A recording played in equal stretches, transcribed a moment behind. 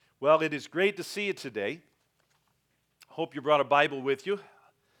Well, it is great to see you today. Hope you brought a Bible with you,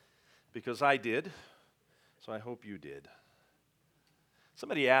 because I did, so I hope you did.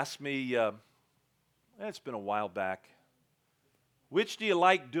 Somebody asked me, it's been a while back, which do you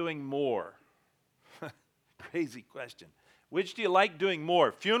like doing more? Crazy question. Which do you like doing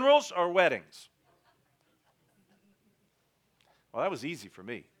more, funerals or weddings? Well, that was easy for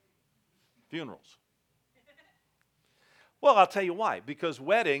me. Funerals. Well, I'll tell you why. Because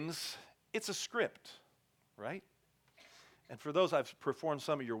weddings, it's a script, right? And for those, I've performed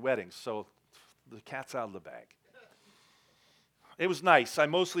some of your weddings, so the cat's out of the bag. It was nice. I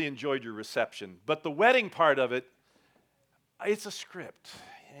mostly enjoyed your reception. But the wedding part of it, it's a script.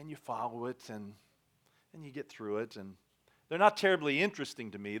 And you follow it, and you get through it. And they're not terribly interesting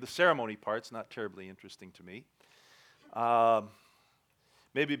to me. The ceremony part's not terribly interesting to me.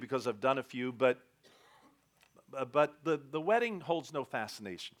 Maybe because I've done a few, but the wedding holds no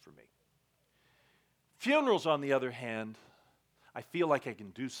fascination for me. Funerals, on the other hand, I feel like I can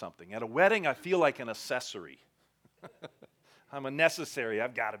do something. At a wedding, I feel like an accessory. I'm a necessary.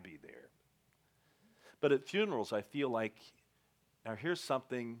 I've got to be there. But at funerals, I feel like, now here's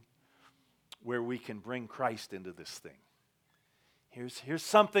something where we can bring Christ into this thing. Here's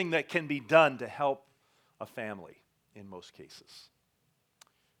something that can be done to help a family in most cases.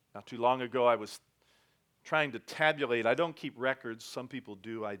 Not too long ago, I was trying to tabulate. I don't keep records. Some people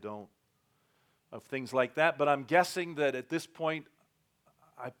do. I don't. Of things like that. But I'm guessing that at this point,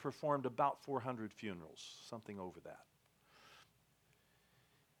 I performed about 400 funerals, something over that.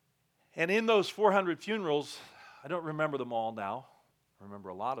 And in those 400 funerals, I don't remember them all now. I remember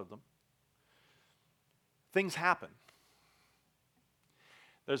a lot of them. Things happen.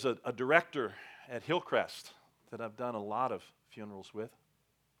 There's a director at Hillcrest that I've done a lot of funerals with.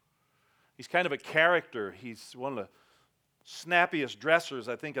 He's kind of a character. He's one of the snappiest dressers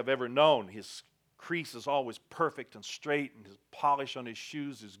I think I've ever known. His crease is always perfect and straight, and his polish on his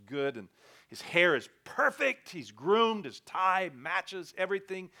shoes is good, and his hair is perfect. He's groomed. His tie matches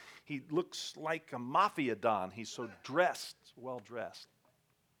everything. He looks like a mafia don. He's so dressed, well dressed.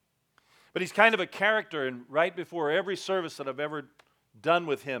 But he's kind of a character, and right before every service that I've ever done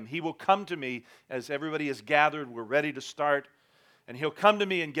with him, he will come to me as everybody is gathered. We're ready to start. And he'll come to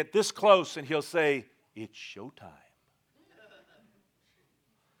me and get this close, and he'll say, "It's showtime."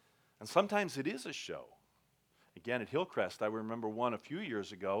 And sometimes it is a show. Again, at Hillcrest, I remember one a few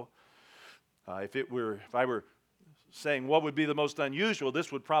years ago. If I were saying what would be the most unusual,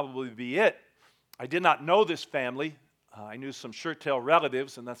 this would probably be it. I did not know this family. I knew some shirt-tail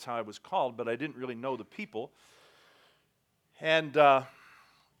relatives, and that's how I was called, but I didn't really know the people. And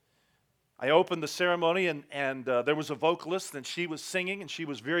I opened the ceremony, and there was a vocalist, and she was singing, and she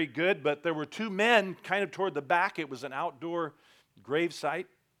was very good, but there were two men kind of toward the back. It was an outdoor grave site.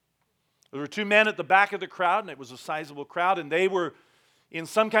 There were two men at the back of the crowd, and it was a sizable crowd, and they were in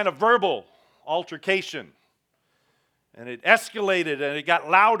some kind of verbal altercation. And it escalated, and it got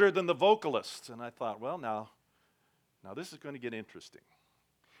louder than the vocalist. And I thought, well, now this is going to get interesting.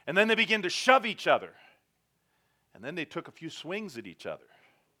 And then they began to shove each other. And then they took a few swings at each other.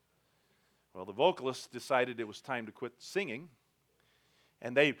 Well, the vocalist decided it was time to quit singing.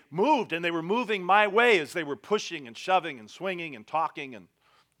 And they moved, and they were moving my way as they were pushing and shoving and swinging and talking and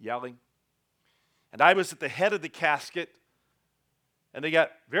yelling. And I was at the head of the casket, and they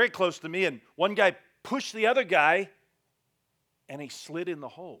got very close to me, and one guy pushed the other guy, and he slid in the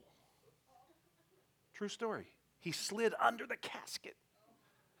hole. True story. He slid under the casket.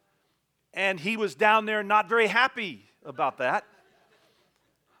 And he was down there not very happy about that.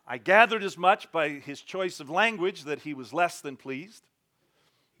 I gathered as much by his choice of language that he was less than pleased.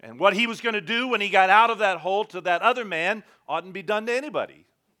 And what he was going to do when he got out of that hole to that other man oughtn't be done to anybody.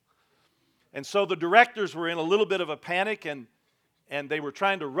 And so the directors were in a little bit of a panic, and they were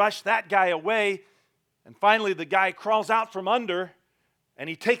trying to rush that guy away. And finally the guy crawls out from under, and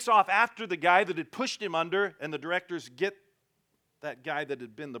he takes off after the guy that had pushed him under, and the directors get that guy that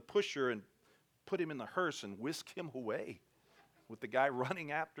had been the pusher and put him in the hearse and whisk him away with the guy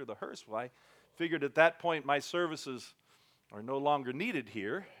running after the hearse. Well, I figured at that point my services are no longer needed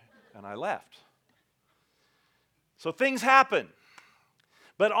here, and I left. So things happen.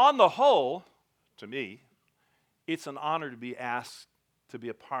 But on the whole, to me, it's an honor to be asked to be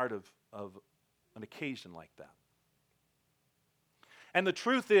a part of an occasion like that. And the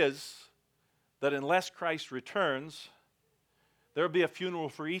truth is that unless Christ returns, there will be a funeral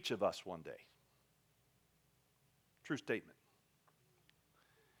for each of us one day. True statement.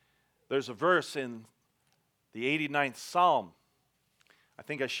 There's a verse in the 89th Psalm. I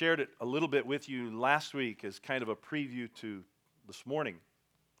think I shared it a little bit with you last week as kind of a preview to this morning.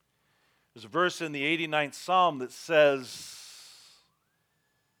 There's a verse in the 89th Psalm that says,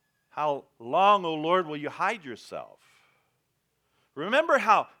 "How long, O Lord, will you hide yourself? Remember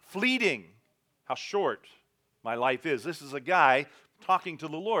how fleeting, how short my life is." This is a guy talking to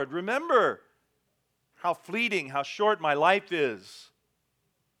the Lord. Remember how fleeting, how short my life is.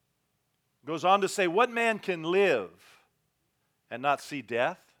 Goes on to say, "What man can live and not see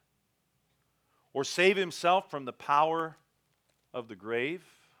death, or save himself from the power of the grave?"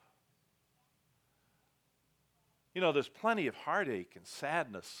 You know, there's plenty of heartache and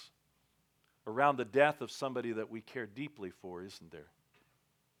sadness around the death of somebody that we care deeply for, isn't there?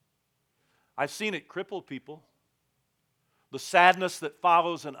 I've seen it cripple people. The sadness that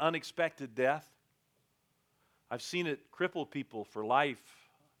follows an unexpected death. I've seen it cripple people for life.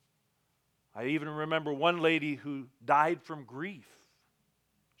 I even remember one lady who died from grief.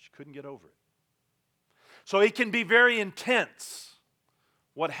 She couldn't get over it. So it can be very intense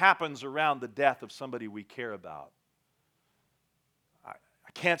what happens around the death of somebody we care about.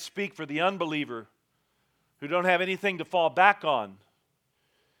 I can't speak for the unbeliever who don't have anything to fall back on.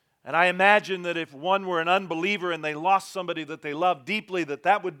 And I imagine that if one were an unbeliever and they lost somebody that they loved deeply,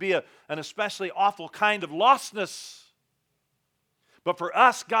 that would be an especially awful kind of lostness. But for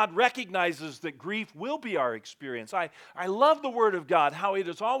us, God recognizes that grief will be our experience. I love the Word of God, how it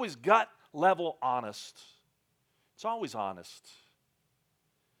is always gut level honest. It's always honest.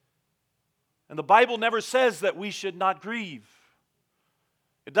 And the Bible never says that we should not grieve.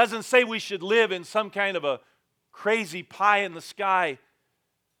 It doesn't say we should live in some kind of a crazy pie-in-the-sky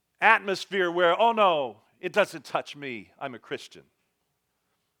atmosphere where, oh no, it doesn't touch me, I'm a Christian.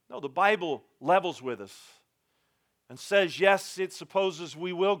 No, the Bible levels with us and says, yes, it supposes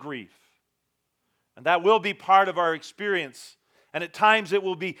we will grieve. And that will be part of our experience. And at times it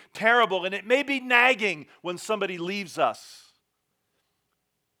will be terrible, and it may be nagging when somebody leaves us.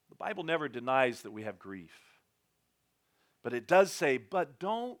 The Bible never denies that we have grief. But it does say, but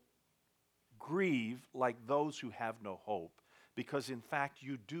don't grieve like those who have no hope, because in fact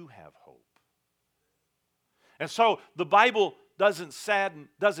you do have hope. And so the Bible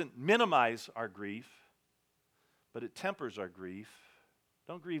doesn't minimize our grief, but it tempers our grief.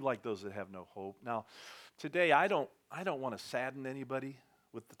 Don't grieve like those that have no hope. Now, today I don't want to sadden anybody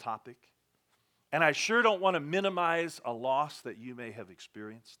with the topic, and I sure don't want to minimize a loss that you may have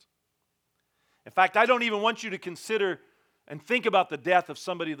experienced. In fact, I don't even want you to consider and think about the death of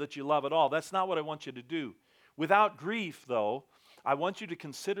somebody that you love at all. That's not what I want you to do. Without grief, though, I want you to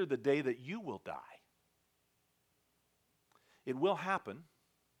consider the day that you will die. It will happen.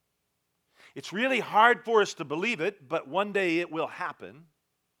 It's really hard for us to believe it, but one day it will happen.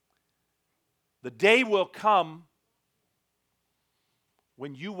 The day will come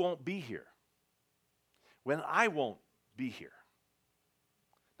when you won't be here, when I won't be here.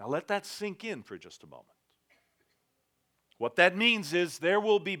 Now let that sink in for just a moment. What that means is there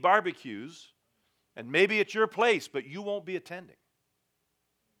will be barbecues, and maybe at your place, but you won't be attending.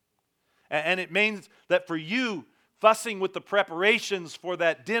 And it means that for you, fussing with the preparations for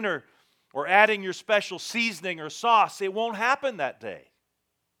that dinner or adding your special seasoning or sauce, it won't happen that day.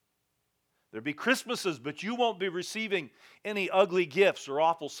 There'll be Christmases, but you won't be receiving any ugly gifts or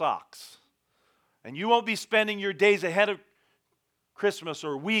awful socks. And you won't be spending your days ahead of Christmas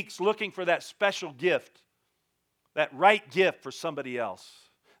or weeks looking for that special gift, that right gift for somebody else.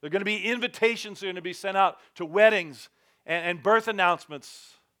 There are going to be invitations that are going to be sent out to weddings and birth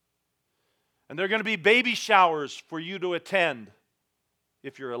announcements. And there are going to be baby showers for you to attend.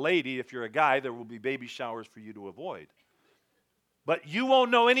 If you're a lady, if you're a guy, there will be baby showers for you to avoid. But you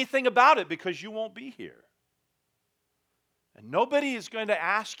won't know anything about it because you won't be here. And nobody is going to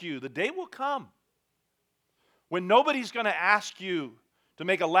ask you. The day will come when nobody's going to ask you to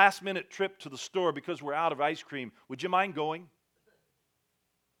make a last-minute trip to the store because we're out of ice cream. Would you mind going?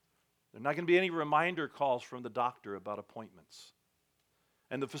 There are not going to be any reminder calls from the doctor about appointments.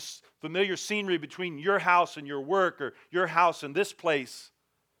 And the familiar scenery between your house and your work, or your house and this place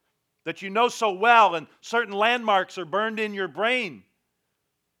that you know so well, and certain landmarks are burned in your brain,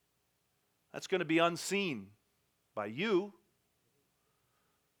 that's going to be unseen by you.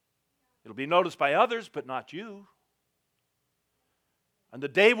 It'll be noticed by others, but not you. And the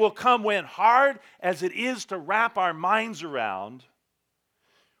day will come when, hard as it is to wrap our minds around,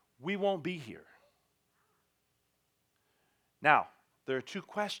 we won't be here. Now, there are two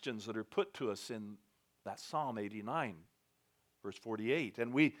questions that are put to us in that Psalm 89, verse 48.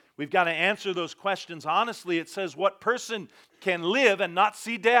 And we've got to answer those questions honestly. It says, what person can live and not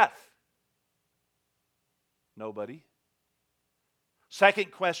see death? Nobody.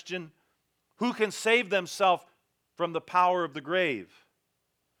 Second question, who can save themselves from the power of the grave?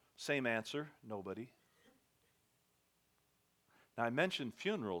 Same answer, nobody. Now, I mentioned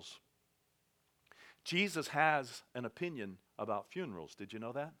funerals. Jesus has an opinion about funerals. Did you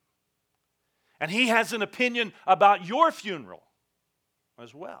know that? And he has an opinion about your funeral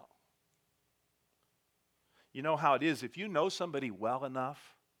as well. You know how it is. If you know somebody well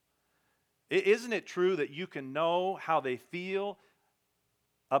enough, isn't it true that you can know how they feel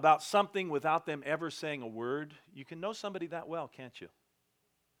about something without them ever saying a word? You can know somebody that well, can't you?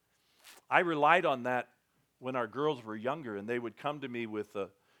 I relied on that when our girls were younger, and they would come to me with a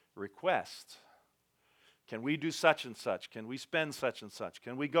request. Can we do such and such? Can we spend such and such?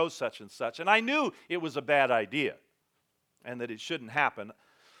 Can we go such and such? And I knew it was a bad idea and that it shouldn't happen.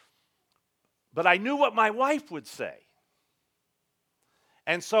 But I knew what my wife would say.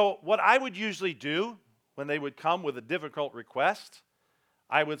 And so what I would usually do when they would come with a difficult request,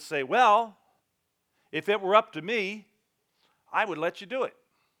 I would say, well, if it were up to me, I would let you do it.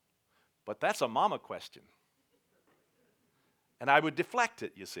 But that's a mama question. And I would deflect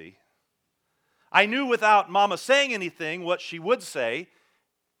it, you see. I knew without mama saying anything what she would say.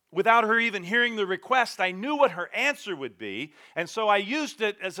 Without her even hearing the request, I knew what her answer would be. And so I used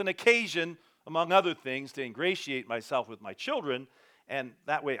it as an occasion, among other things, to ingratiate myself with my children. And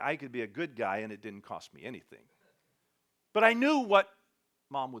that way I could be a good guy and it didn't cost me anything. But I knew what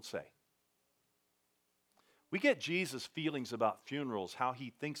mom would say. We get Jesus' feelings about funerals, how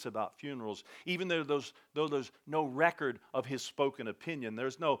he thinks about funerals, even though there's no record of his spoken opinion.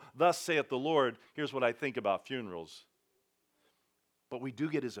 There's no, thus saith the Lord, here's what I think about funerals. But we do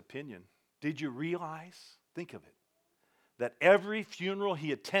get his opinion. Did you realize, think of it, that every funeral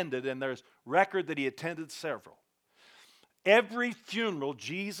he attended, and there's record that he attended several, every funeral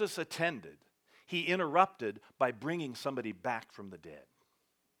Jesus attended, he interrupted by bringing somebody back from the dead.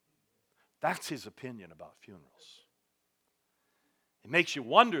 That's his opinion about funerals. It makes you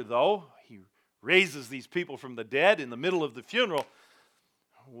wonder, though. He raises these people from the dead in the middle of the funeral.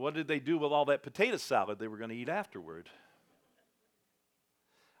 What did they do with all that potato salad they were going to eat afterward?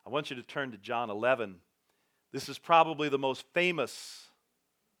 I want you to turn to John 11. This is probably the most famous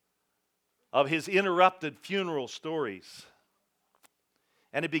of his interrupted funeral stories.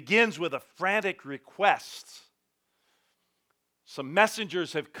 And it begins with a frantic request. Some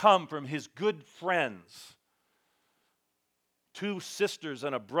messengers have come from his good friends, 2 sisters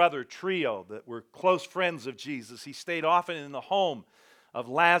and a brother trio that were close friends of Jesus. He stayed often in the home of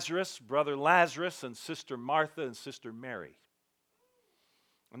Lazarus, brother Lazarus, and sister Martha and sister Mary.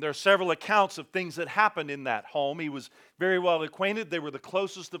 And there are several accounts of things that happened in that home. He was very well acquainted. They were the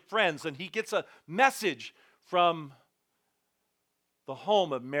closest of friends. And he gets a message from the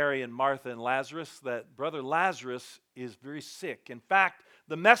home of Mary and Martha and Lazarus that brother Lazarus is very sick. In fact,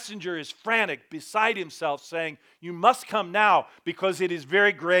 the messenger is frantic, beside himself, saying, you must come now because it is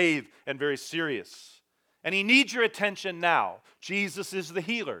very grave and very serious. And he needs your attention now. Jesus is the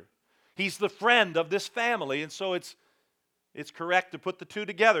healer. He's the friend of this family. And so it's correct to put the two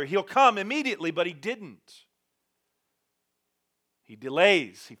together. He'll come immediately, but he didn't. He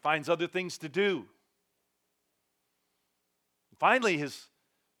delays. He finds other things to do. Finally, his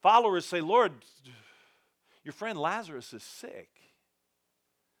followers say, Lord, your friend Lazarus is sick.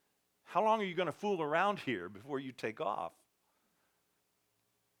 How long are you going to fool around here before you take off?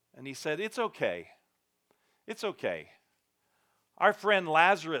 And he said, it's okay. It's okay. Our friend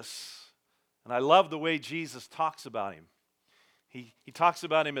Lazarus, and I love the way Jesus talks about him. He talks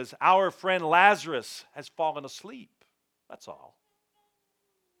about him as our friend Lazarus has fallen asleep. That's all.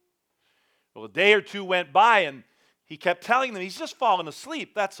 Well, a day or two went by and he kept telling them he's just fallen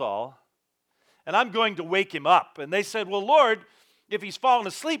asleep, that's all. And I'm going to wake him up. And they said, well, Lord, if he's fallen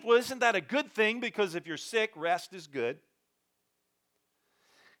asleep, well, isn't that a good thing? Because if you're sick, rest is good.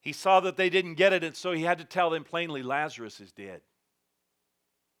 He saw that they didn't get it, and so he had to tell them plainly, Lazarus is dead.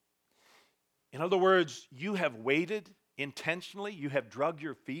 In other words, you have waited intentionally, you have drug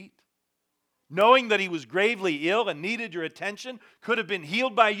your feet, knowing that he was gravely ill and needed your attention, could have been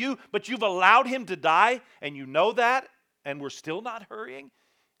healed by you, but you've allowed him to die, and you know that, and we're still not hurrying.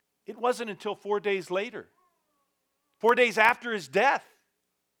 It wasn't until 4 days later, 4 days after his death,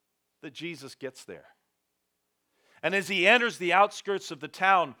 that Jesus gets there. And as he enters the outskirts of the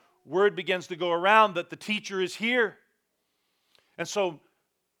town, word begins to go around that the teacher is here. And so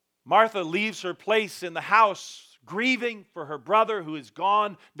Martha leaves her place in the house, grieving for her brother who is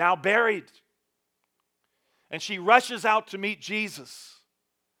gone, now buried. And she rushes out to meet Jesus.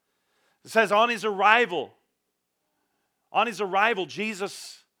 It says on his arrival,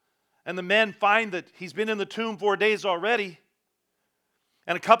 Jesus and the men find that he's been in the tomb 4 days already.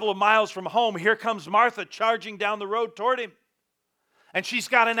 And a couple of miles from home, here comes Martha charging down the road toward him. And she's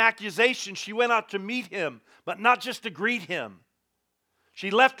got an accusation. She went out to meet him, but not just to greet him.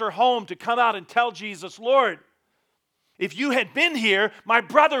 She left her home to come out and tell Jesus, Lord, if you had been here, my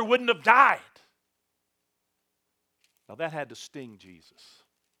brother wouldn't have died. Now that had to sting Jesus.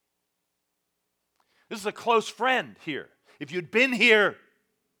 This is a close friend here. If you'd been here,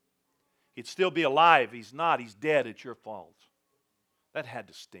 he'd still be alive. He's not. He's dead. It's your fault. That had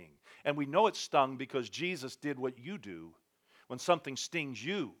to sting. And we know it stung because Jesus did what you do when something stings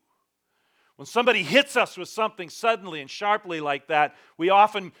you. When somebody hits us with something suddenly and sharply like that, we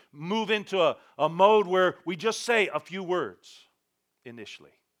often move into a mode where we just say a few words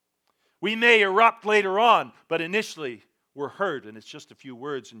initially. We may erupt later on, but initially we're hurt and it's just a few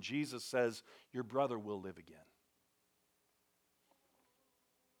words. And Jesus says, your brother will live again.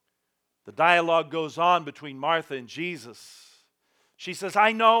 The dialogue goes on between Martha and Jesus. She says,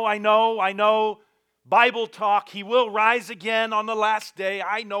 I know. Bible talk, he will rise again on the last day.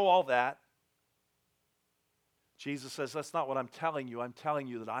 I know all that. Jesus says, that's not what I'm telling you. I'm telling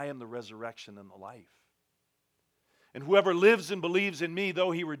you that I am the resurrection and the life. And whoever lives and believes in me,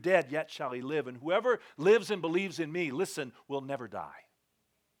 though he were dead, yet shall he live. And whoever lives and believes in me, listen, will never die.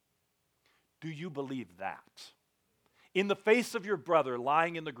 Do you believe that? In the face of your brother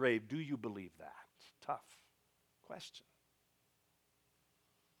lying in the grave, do you believe that? Tough question.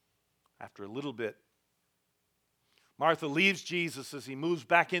 After a little bit, Martha leaves Jesus as he moves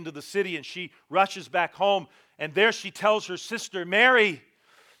back into the city, and she rushes back home. And there she tells her sister, Mary,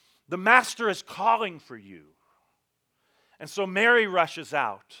 the master is calling for you. And so Mary rushes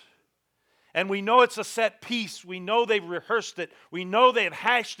out. And we know it's a set piece. We know they've rehearsed it. We know they've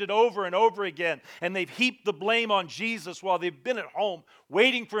hashed it over and over again. And they've heaped the blame on Jesus while they've been at home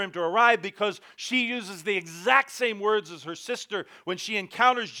waiting for him to arrive, because she uses the exact same words as her sister. When she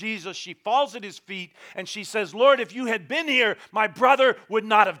encounters Jesus, she falls at his feet and she says, Lord, if you had been here, my brother would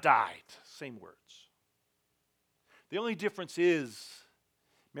not have died. Same words. The only difference is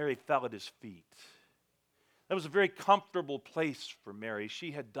Mary fell at his feet. That was a very comfortable place for Mary.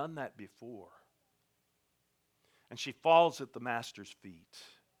 She had done that before. And she falls at the master's feet.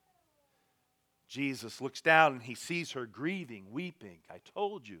 Jesus looks down and he sees her grieving, weeping. I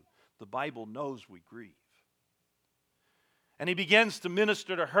told you, the Bible knows we grieve. And he begins to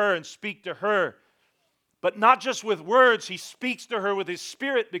minister to her and speak to her. But not just with words, he speaks to her with his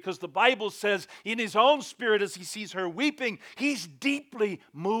spirit, because the Bible says in his own spirit, as he sees her weeping, he's deeply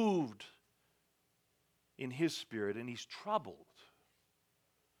moved in his spirit, and he's troubled.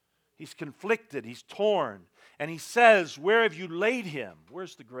 He's conflicted, he's torn. And he says, where have you laid him?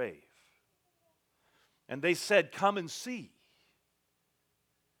 Where's the grave? And they said, come and see.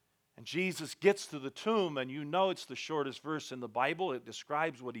 And Jesus gets to the tomb, and you know it's the shortest verse in the Bible. It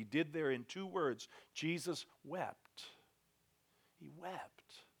describes what he did there in 2 words. Jesus wept. He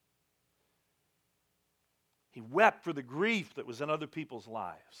wept. He wept for the grief that was in other people's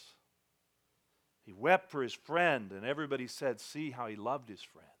lives. He wept for his friend, and everybody said, see how he loved his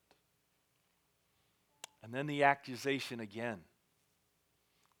friend. And then the accusation again.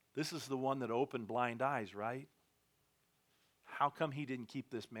 This is the one that opened blind eyes, right? How come he didn't keep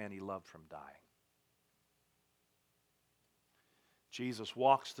this man he loved from dying? Jesus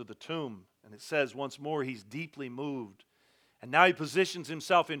walks to the tomb, and it says once more he's deeply moved. And now he positions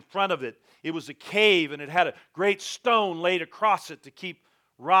himself in front of it. It was a cave, and it had a great stone laid across it to keep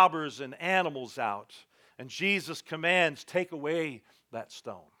robbers and animals out. And Jesus commands, take away that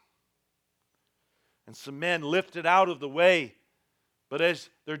stone. And some men lift it out of the way. But as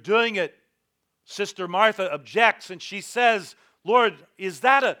they're doing it, Sister Martha objects, and she says, Lord, is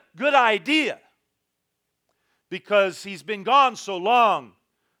that a good idea? Because he's been gone so long,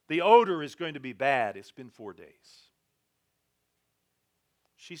 the odor is going to be bad. It's been 4 days.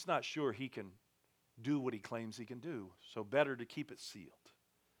 She's not sure he can do what he claims he can do, so better to keep it sealed.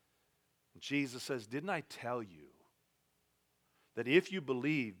 And Jesus says, didn't I tell you that if you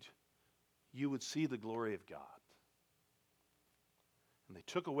believed, you would see the glory of God? And they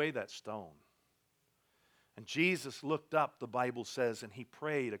took away that stone. And Jesus looked up, the Bible says, and he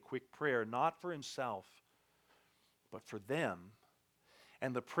prayed a quick prayer, not for himself, but for them.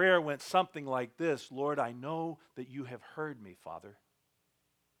 And the prayer went something like this: Lord, I know that you have heard me, Father.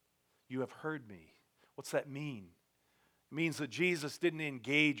 You have heard me. What's that mean? It means that Jesus didn't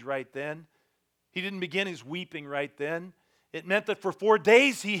engage right then. He didn't begin his weeping right then. It meant that for 4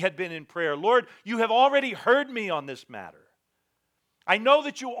 days he had been in prayer. Lord, you have already heard me on this matter. I know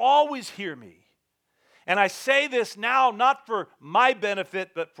that you always hear me. And I say this now not for my benefit,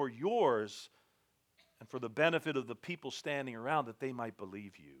 but for yours and for the benefit of the people standing around, that they might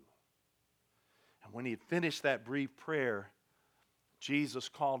believe you. And when he had finished that brief prayer, Jesus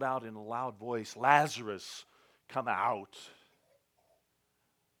called out in a loud voice, "Lazarus, come out."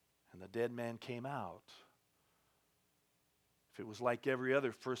 And the dead man came out. If it was like every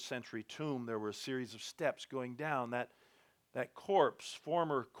other first century tomb, there were a series of steps going down. That corpse,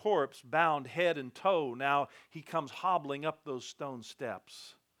 former corpse, bound head and toe, now he comes hobbling up those stone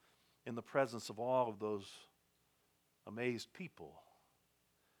steps in the presence of all of those amazed people.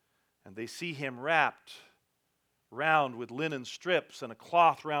 And they see him wrapped round with linen strips and a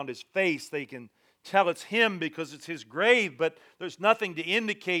cloth round his face. They can tell it's him because it's his grave, but there's nothing to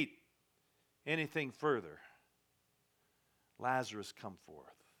indicate anything further. Lazarus, come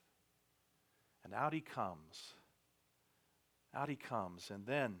forth. And out he comes. Out he comes. And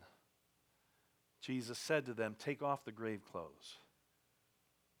then Jesus said to them, "Take off the grave clothes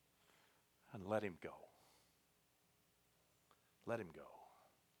and let him go." Let him go.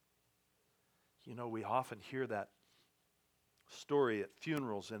 You know, we often hear that story at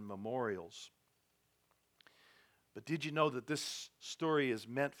funerals and memorials. But did you know that this story is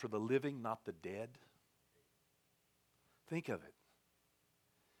meant for the living, not the dead? Think of it.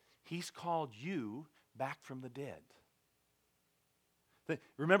 He's called you back from the dead.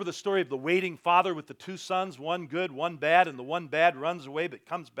 Remember the story of the waiting father with the two sons, one good, one bad, and the one bad runs away but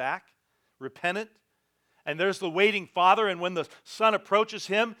comes back, repentant. And there's the waiting father, and when the son approaches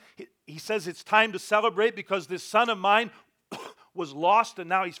him, he says, "It's time to celebrate because this son of mine was lost and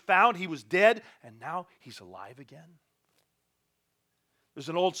now he's found. He was dead and now he's alive again." There's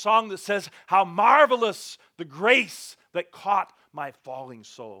an old song that says, "How marvelous the grace that caught my falling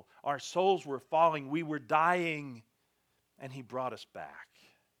soul." Our souls were falling, we were dying, and he brought us back.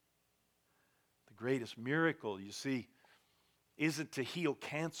 The greatest miracle, you see, isn't to heal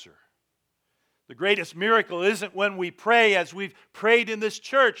cancer. The greatest miracle isn't when we pray, as we've prayed in this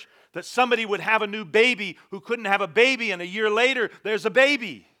church, that somebody would have a new baby who couldn't have a baby, and a year later, there's a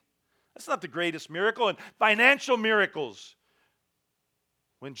baby. That's not the greatest miracle. And financial miracles,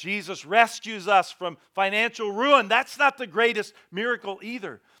 when Jesus rescues us from financial ruin, that's not the greatest miracle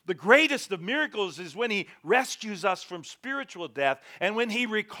either. The greatest of miracles is when he rescues us from spiritual death, and when he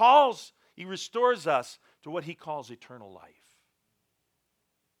restores us to what he calls eternal life.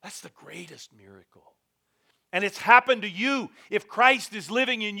 That's the greatest miracle. And it's happened to you. If Christ is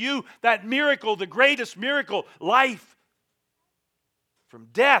living in you, that miracle, the greatest miracle, life from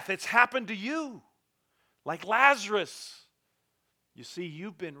death, it's happened to you. Like Lazarus. You see,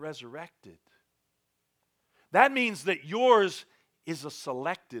 you've been resurrected. That means that yours is a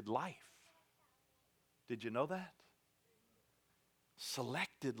selected life. Did you know that?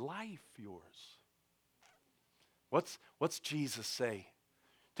 Selected life, yours. What's Jesus say?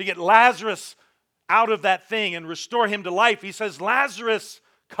 To get Lazarus out of that thing and restore him to life, he says, "Lazarus,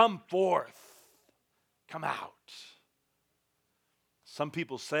 come forth. Come out." Some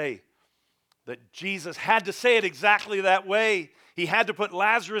people say that Jesus had to say it exactly that way. He had to put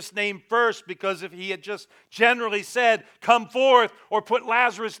Lazarus' name first, because if he had just generally said, "Come forth," or put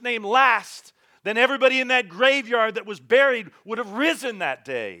Lazarus' name last, then everybody in that graveyard that was buried would have risen that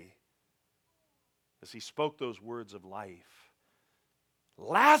day as he spoke those words of life.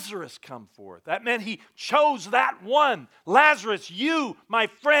 Lazarus, come forth. That meant he chose that one. Lazarus, you, my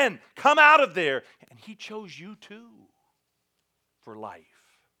friend, come out of there. And he chose you too for life.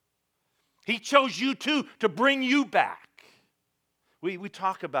 He chose you too to bring you back. We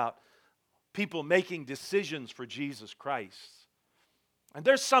talk about people making decisions for Jesus Christ. And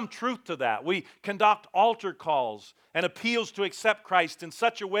there's some truth to that. We conduct altar calls and appeals to accept Christ in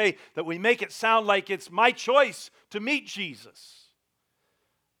such a way that we make it sound like it's my choice to meet Jesus.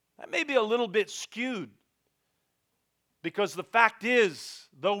 That may be a little bit skewed, because the fact is,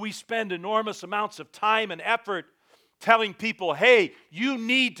 though we spend enormous amounts of time and effort telling people, "Hey, you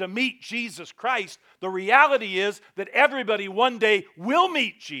need to meet Jesus Christ," the reality is that everybody one day will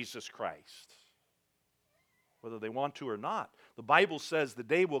meet Jesus Christ, whether they want to or not. The Bible says the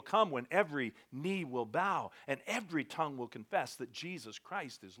day will come when every knee will bow and every tongue will confess that Jesus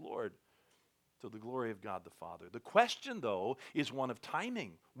Christ is Lord, to the glory of God the Father. The question, though, is one of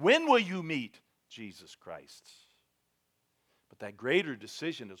timing. When will you meet Jesus Christ? But that greater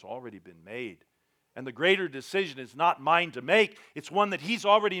decision has already been made. And the greater decision is not mine to make. It's one that he's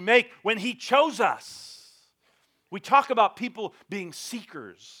already made when he chose us. We talk about people being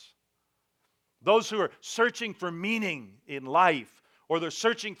seekers. Those who are searching for meaning in life, or they're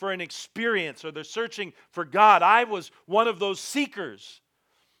searching for an experience, or they're searching for God. I was one of those seekers.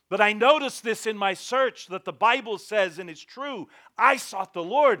 But I noticed this in my search, that the Bible says, and it's true, I sought the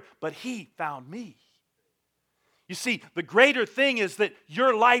Lord, but he found me. You see, the greater thing is that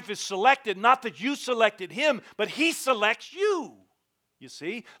your life is selected, not that you selected him, but he selects you. you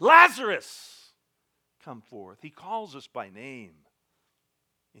see. Lazarus, come forth. He calls us by name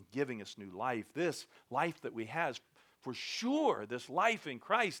in giving us new life. This life that we have, for sure, this life in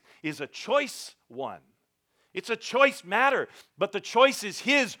Christ is a choice one. It's a choice matter, but the choice is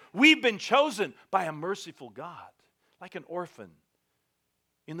His. We've been chosen by a merciful God, like an orphan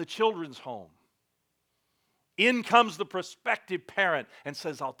in the children's home. In comes the prospective parent and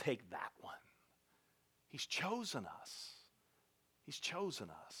says, I'll take that one. He's chosen us. He's chosen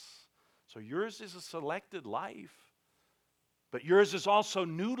us. So yours is a selected life, but yours is also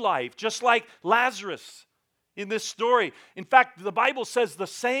new life, just like Lazarus in this story. In fact, the Bible says the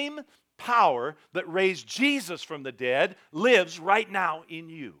same power that raised Jesus from the dead lives right now in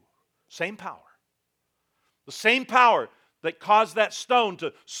you. Same power. The same power that caused that stone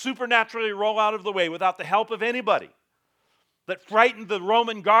to supernaturally roll out of the way without the help of anybody, that frightened the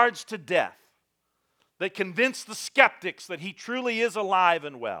Roman guards to death, that convinced the skeptics that He truly is alive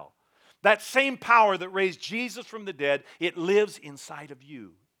and well. That same power that raised Jesus from the dead, it lives inside of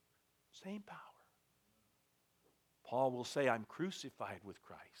you. Same power. Paul will say, I'm crucified with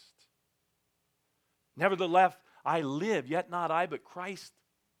Christ. Nevertheless, I live, yet not I, but Christ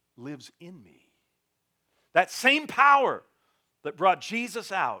lives in me. That same power that brought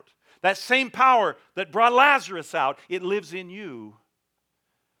Jesus out, that same power that brought Lazarus out, it lives in you.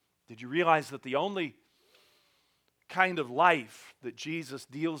 Did you realize that the only kind of life that Jesus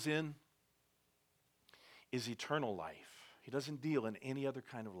deals in is eternal life? He doesn't deal in any other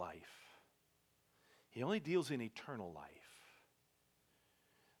kind of life. He only deals in eternal life.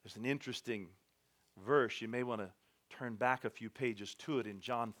 There's an interesting verse. You may want to turn back a few pages to it in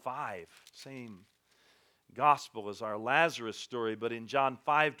John 5. Same gospel as our Lazarus story, but in John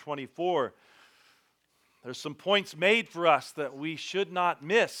 5:24, there's some points made for us that we should not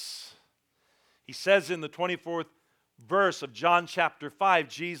miss. He says in the 24th verse of John chapter 5,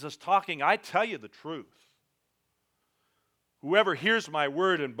 Jesus talking, I tell you the truth. Whoever hears my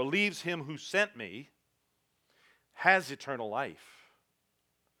word and believes Him who sent me has eternal life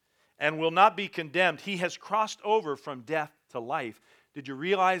and will not be condemned. He has crossed over from death to life. Did you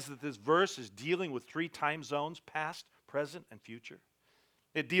realize that this verse is dealing with 3 time zones, past, present, and future?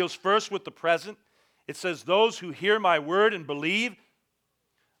 It deals first with the present. It says, those who hear my word and believe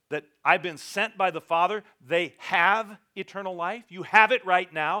that I've been sent by the Father, they have eternal life. You have it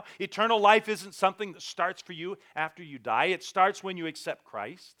right now. Eternal life isn't something that starts for you after you die. It starts when you accept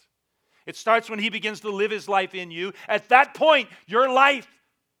Christ. It starts when He begins to live His life in you. At that point, your life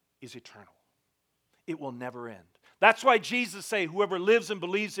is eternal. It will never end. That's why Jesus said, whoever lives and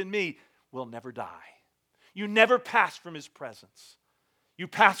believes in me will never die. You never pass from His presence. You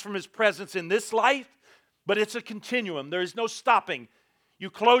pass from His presence in this life, but it's a continuum. There is no stopping.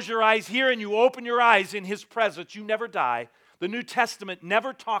 You close your eyes here and you open your eyes in His presence. You never die. The New Testament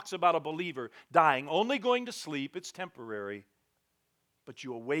never talks about a believer dying, only going to sleep. It's temporary. But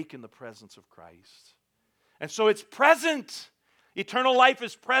you awake in the presence of Christ. And so it's present. Eternal life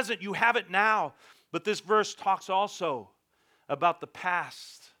is present. You have it now. But this verse talks also about the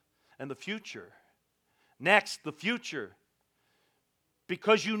past and the future. Next, the future.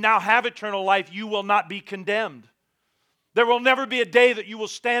 Because you now have eternal life, you will not be condemned. There will never be a day that you will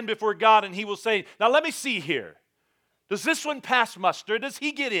stand before God and He will say, now let me see here. Does this one pass muster? Does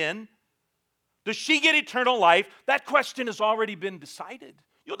he get in? Does she get eternal life? That question has already been decided.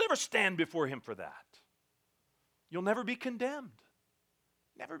 You'll never stand before Him for that. You'll never be condemned.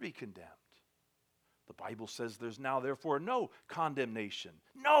 Never be condemned. The Bible says there's now therefore no condemnation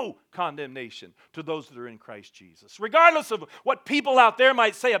to those that are in Christ Jesus. Regardless of what people out there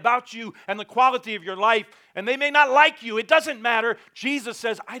might say about you and the quality of your life, and they may not like you, it doesn't matter. Jesus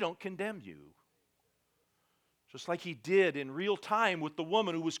says, I don't condemn you. Just like He did in real time with the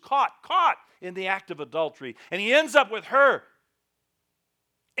woman who was caught in the act of adultery. And He ends up with her.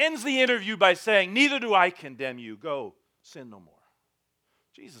 Ends the interview by saying, neither do I condemn you. Go, sin no more.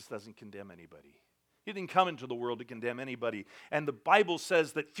 Jesus doesn't condemn anybody. He didn't come into the world to condemn anybody. And the Bible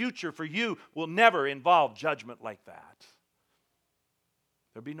says that future for you will never involve judgment like that.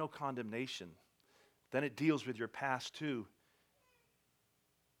 There'll be no condemnation. Then it deals with your past too.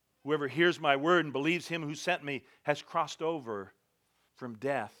 Whoever hears my word and believes Him who sent me has crossed over from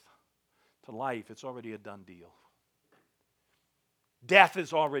death to life. It's already a done deal. Death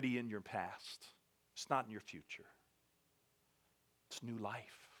is already in your past. It's not in your future. It's new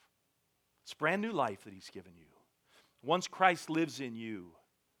life. It's brand new life that He's given you. Once Christ lives in you,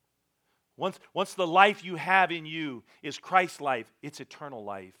 once the life you have in you is Christ's life, it's eternal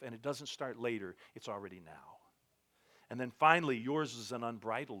life. And it doesn't start later. It's already now. And then finally, yours is an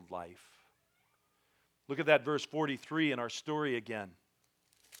unbridled life. Look at that verse 43 in our story again.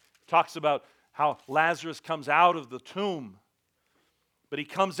 talks about how Lazarus comes out of the tomb. But he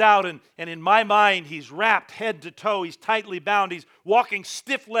comes out, and in my mind, he's wrapped head to toe. He's tightly bound. He's walking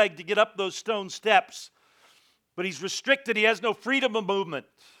stiff-legged to get up those stone steps. But he's restricted. He has no freedom of movement.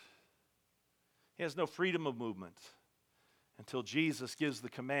 He has no freedom of movement until Jesus gives the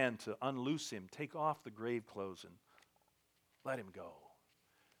command to unloose him, take off the grave clothes, and let him go.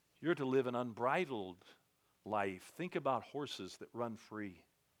 You're to live an unbridled life. Think about horses that run free,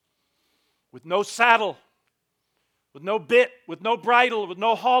 with no saddle, with no bit, with no bridle, with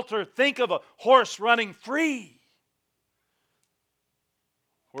no halter. Think of a horse running free.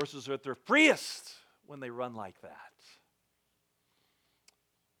 Horses are at their freest when they run like that.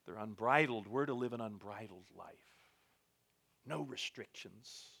 They're unbridled. We're to live an unbridled life. No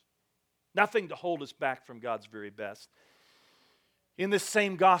restrictions. Nothing to hold us back from God's very best. In this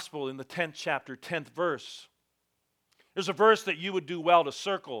same gospel, in the 10th chapter, 10th verse, there's a verse that you would do well to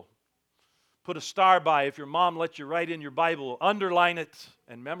circle. Put a star by. If your mom lets you write in your Bible, underline it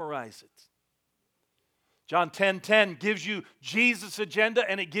and memorize it. John 10:10 gives you Jesus' agenda,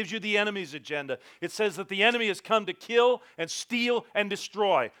 and it gives you the enemy's agenda. It says that the enemy has come to kill and steal and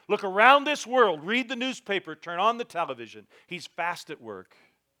destroy. Look around this world, read the newspaper, turn on the television. He's fast at work.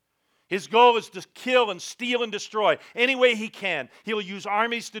 His goal is to kill and steal and destroy any way he can. He'll use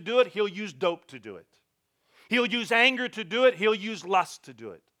armies to do it. He'll use dope to do it. He'll use anger to do it. He'll use lust to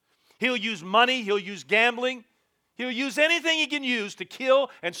do it. He'll use money. He'll use gambling. He'll use anything he can use to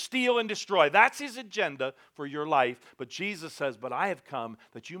kill and steal and destroy. That's his agenda for your life. But Jesus says, but I have come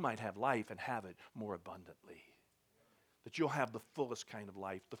that you might have life and have it more abundantly. That you'll have the fullest kind of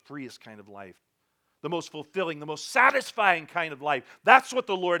life, the freest kind of life, the most fulfilling, the most satisfying kind of life. That's what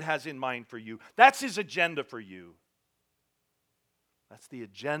the Lord has in mind for you. That's his agenda for you. That's the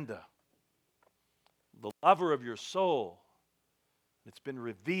agenda. The lover of your soul. It's been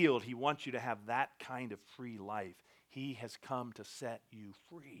revealed he wants you to have that kind of free life. He has come to set you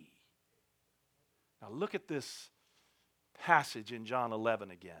free. Now look at this passage in John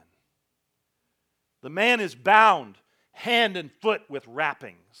 11 again. The man is bound hand and foot with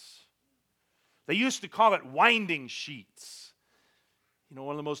wrappings. They used to call it winding sheets. You know,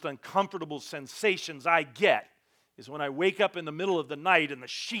 one of the most uncomfortable sensations I get is when I wake up in the middle of the night and the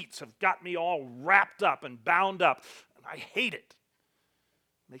sheets have got me all wrapped up and bound up. And I hate it.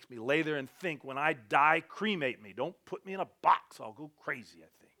 Makes me lay there and think, when I die, cremate me. Don't put me in a box. I'll go crazy,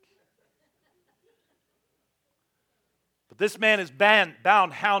 I think. But this man is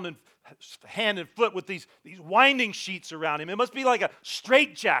bound hand and foot with these winding sheets around him. It must be like a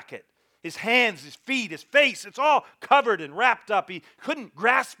straitjacket. His hands, his feet, his face, it's all covered and wrapped up. He couldn't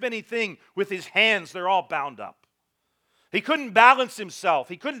grasp anything with his hands. They're all bound up. He couldn't balance himself.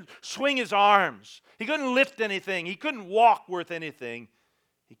 He couldn't swing his arms. He couldn't lift anything. He couldn't walk worth anything.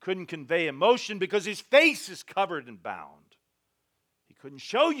 He couldn't convey emotion because his face is covered and bound. He couldn't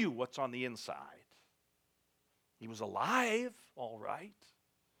show you what's on the inside. He was alive, all right.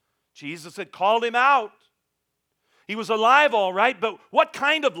 Jesus had called him out. He was alive, all right, but what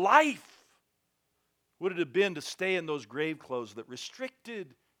kind of life would it have been to stay in those grave clothes that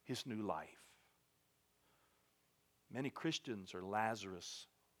restricted his new life? Many Christians are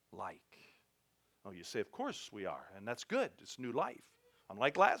Lazarus-like. Oh, you say, of course we are, and that's good. It's new life.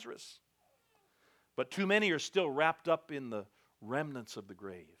 Unlike Lazarus. But too many are still wrapped up in the remnants of the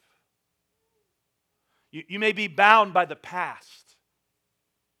grave. You may be bound by the past.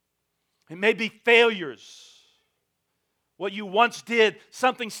 It may be failures. What you once did,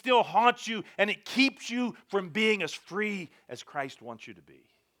 something still haunts you, and it keeps you from being as free as Christ wants you to be.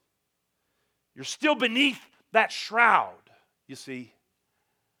 You're still beneath that shroud, you see.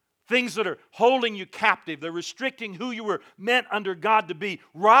 Things that are holding you captive. They're restricting who you were meant under God to be.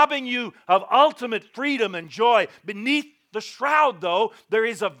 Robbing you of ultimate freedom and joy. Beneath the shroud, though, there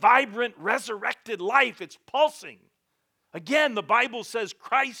is a vibrant, resurrected life. It's pulsing. Again, the Bible says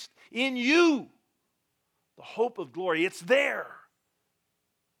Christ in you. The hope of glory. It's there.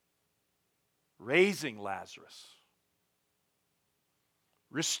 Raising Lazarus.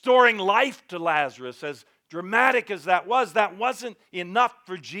 Restoring life to Lazarus. As dramatic as that wasn't enough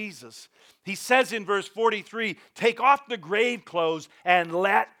for Jesus. He says in verse 43, take off the grave clothes and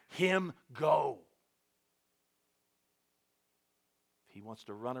let him go. If he wants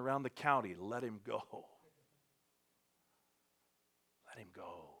to run around the county, let him go. Let him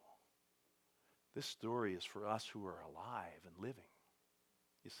go. This story is for us who are alive and living,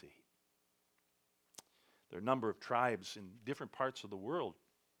 you see. There are a number of tribes in different parts of the world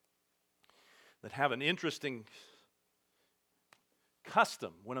that have an interesting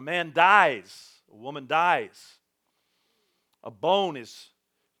custom. When a man dies, a woman dies, a bone is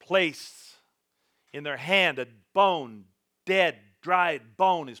placed in their hand. A bone, dead, dried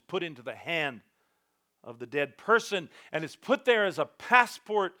bone is put into the hand of the dead person, and it's put there as a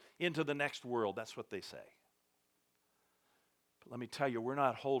passport into the next world. That's what they say. But let me tell you, we're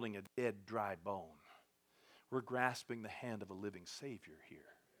not holding a dead, dry bone. We're grasping the hand of a living Savior here.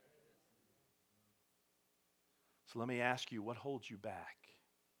 So let me ask you, what holds you back?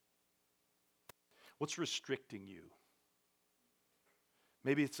 What's restricting you?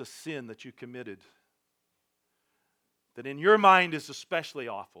 Maybe it's a sin that you committed that in your mind is especially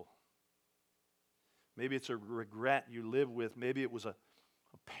awful. Maybe it's a regret you live with. Maybe it was a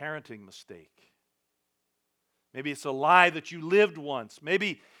parenting mistake. Maybe it's a lie that you lived once.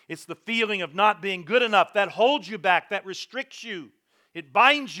 Maybe it's the feeling of not being good enough that holds you back, that restricts you. It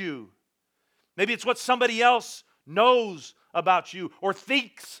binds you. Maybe it's what somebody else knows about you or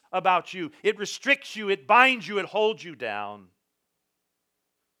thinks about you. It restricts you, it binds you, it holds you down.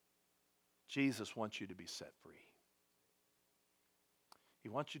 Jesus wants you to be set free. He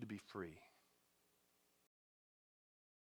wants you to be free.